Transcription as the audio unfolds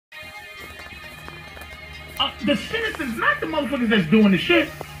the citizens, not the motherfuckers that's doing the shit.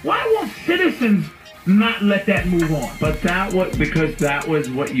 Why won't citizens not let that move on? But because that was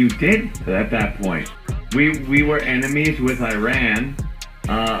what you did at that point. We were enemies with Iran.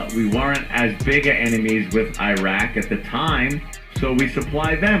 We weren't as big of enemies with Iraq at the time, so we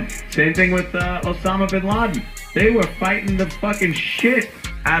supplied them. Same thing with Osama bin Laden. They were fighting the fucking shit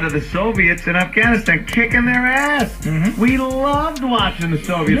out of the Soviets in Afghanistan, kicking their ass. Mm-hmm. We loved watching the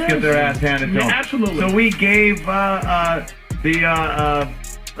Soviets get their ass handed to them. Absolutely. So we gave Afghanis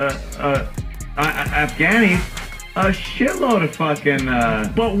a shitload of fucking...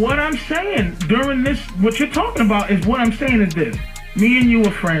 But what I'm saying during this, what you're talking about is what I'm saying is this. Me and you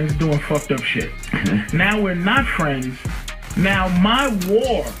were friends doing fucked up shit. Now we're not friends. Now my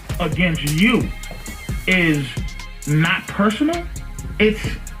war against you is not personal. It's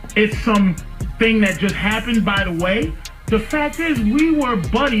some thing that just happened by the way. The fact is we were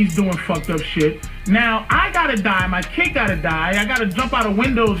buddies doing fucked up shit. Now I gotta die, my kid gotta die, I gotta jump out of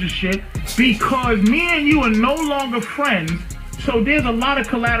windows and shit because me and you are no longer friends. So there's a lot of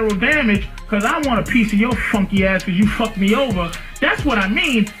collateral damage because I want a piece of your funky ass because you fucked me over. That's what I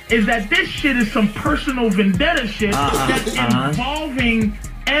mean, is that this shit is some personal vendetta shit that's involving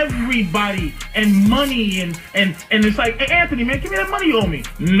everybody and money and it's like, hey, Anthony, man, give me that money you owe me.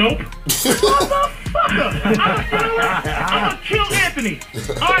 Nope. Motherfucker. You know what? I'm gonna kill Anthony.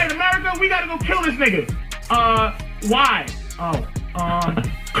 All right, America, we gotta go kill this nigga. Why?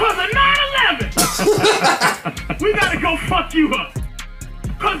 Cause of 9/11. We gotta go fuck you up.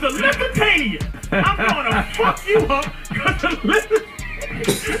 Cause of Lusitania. I'm gonna fuck you up cause of Lusitania.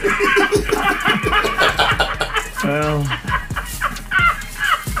 Well,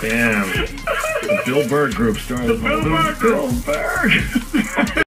 damn. The Bill Burr group started. The Bill Burr group. Bill Burr.